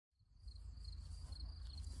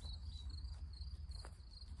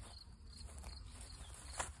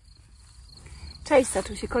Cześć,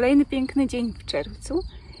 zaczął się kolejny piękny dzień w czerwcu.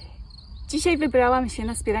 Dzisiaj wybrałam się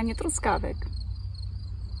na zbieranie truskawek.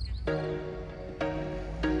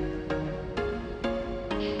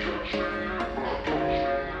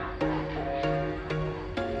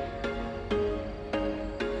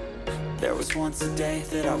 There was once a day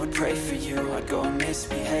that I would pray for you. I'd go and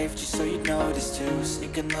misbehave just so you'd notice too.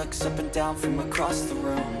 Sneaking looks up and down from across the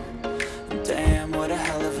room. Damn, what a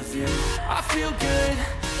hell of a view. I feel good,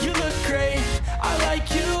 you look great. I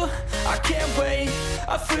like you, I can't wait.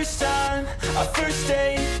 A first time, a first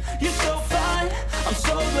date. You're so fine, I'm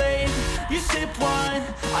so late. You sip wine,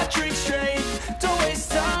 I drink straight. Don't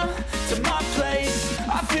waste time to my place.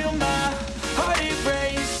 I feel my heart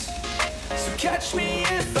erase. So catch me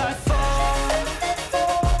if I fall.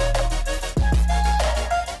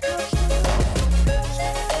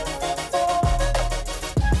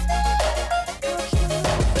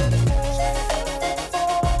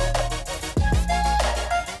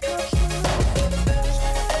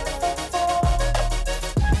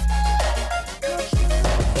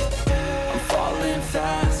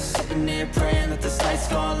 Praying that this night's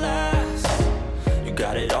gonna last. You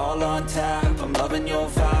got it all on tap. I'm loving your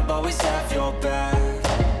vibe, always have your back.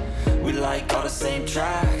 We like all the same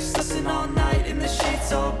tracks. Listen all night in the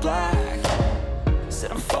sheets all black.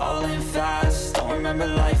 Said I'm falling fast. Don't remember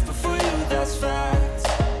life before you, that's fact.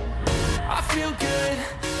 I feel good,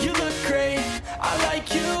 you look great. I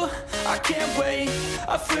like you, I can't wait.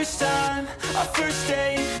 A first time, a first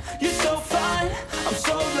date. You're so fine, I'm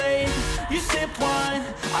so late. You sip wine,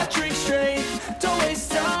 I drink straight. Don't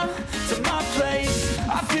waste time to my place.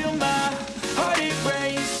 I feel my heart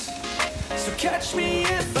erase. So catch me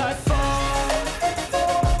if I fall.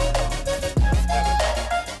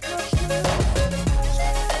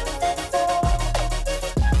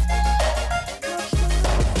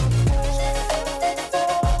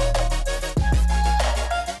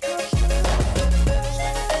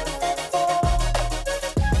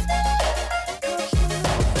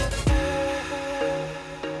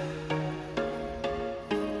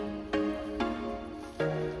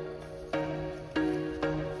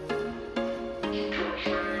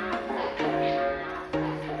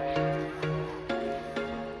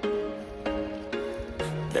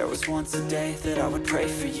 There was once a day that I would pray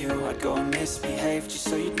for you. I'd go and misbehave just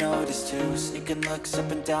so you'd notice too. Sneaking looks up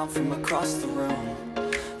and down from across the room.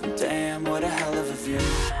 Damn, what a hell of a view.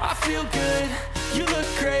 I feel good, you look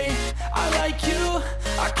great. I like you,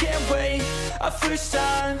 I can't wait. A first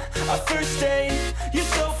time, a first date.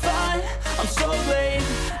 You're so fine, I'm so late.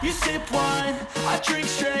 You sip wine, I drink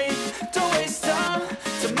straight. Don't waste time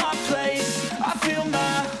to my place. I feel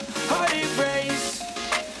my heart erase.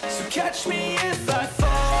 So catch me if I fall.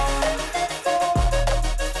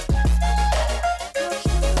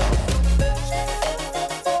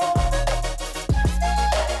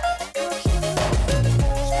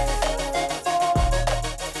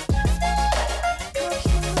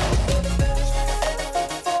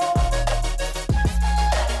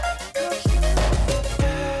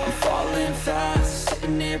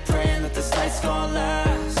 Praying that this night's gonna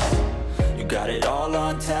last. You got it all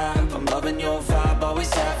on tap. I'm loving your vibe,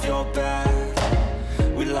 always have your back.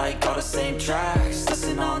 We like all the same tracks.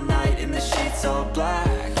 Listen all night in the sheets all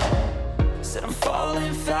black. Said I'm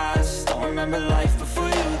falling fast. Don't remember life before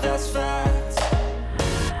you, that's fact.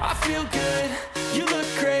 I feel good, you look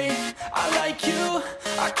great. I like you,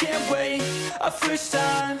 I can't wait. A first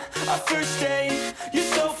time, a first date.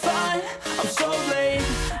 You're so fine, I'm so late.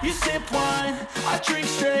 You sip wine, I drink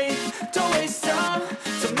straight. Don't waste time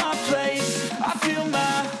to my place. I feel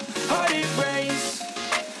my heart erase.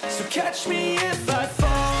 So catch me if I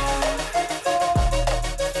fall.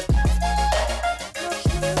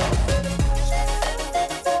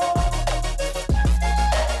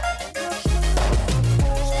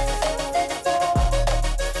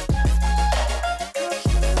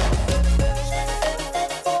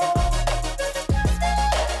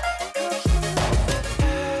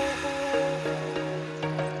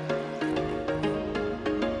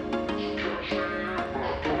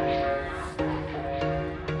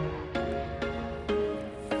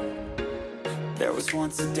 There was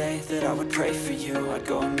once a day that I would pray for you. I'd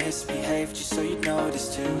go and misbehave just so you'd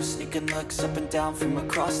notice too. Sneaking looks up and down from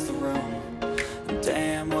across the room.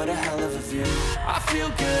 Damn, what a hell of a view. I feel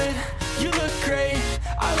good, you look great.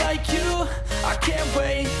 I like you, I can't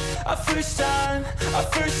wait. A first time, a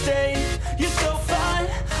first date. You're so fine,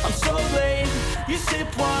 I'm so late. You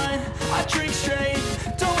sip wine, I drink straight.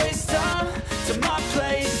 Don't waste time to my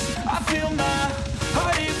place. I feel my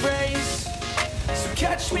heart erase. So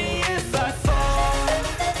catch me if I fall.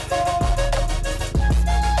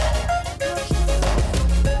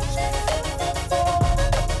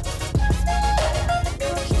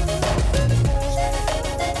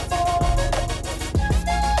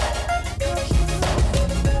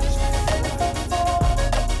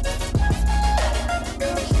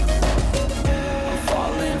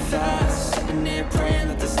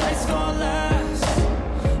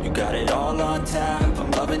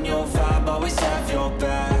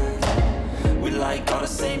 like all the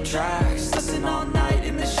same tracks. Listen all night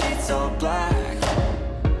in the sheets all black.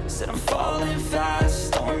 Said I'm falling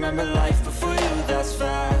fast. Don't remember life before you, that's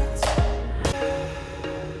fact.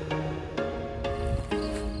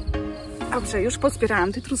 Dobrze, już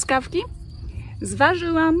pozbierałam te truskawki.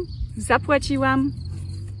 Zważyłam, zapłaciłam.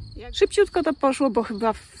 Szybciutko to poszło, bo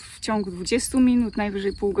chyba w ciągu 20 minut,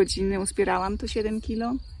 najwyżej pół godziny uzbierałam to 7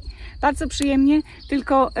 kilo. Bardzo przyjemnie,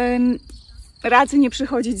 tylko radzę nie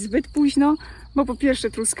przychodzić zbyt późno, bo po pierwsze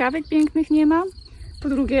truskawek pięknych nie ma, po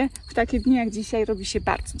drugie w takie dni jak dzisiaj robi się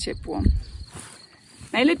bardzo ciepło.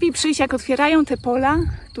 Najlepiej przyjść, jak otwierają te pola,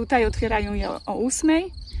 tutaj otwierają je o 8.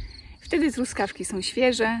 Wtedy truskawki są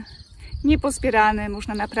świeże, niepozbierane,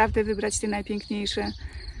 można naprawdę wybrać te najpiękniejsze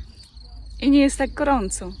i nie jest tak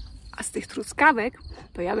gorąco. A z tych truskawek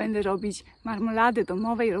to ja będę robić marmolady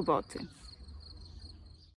domowej roboty.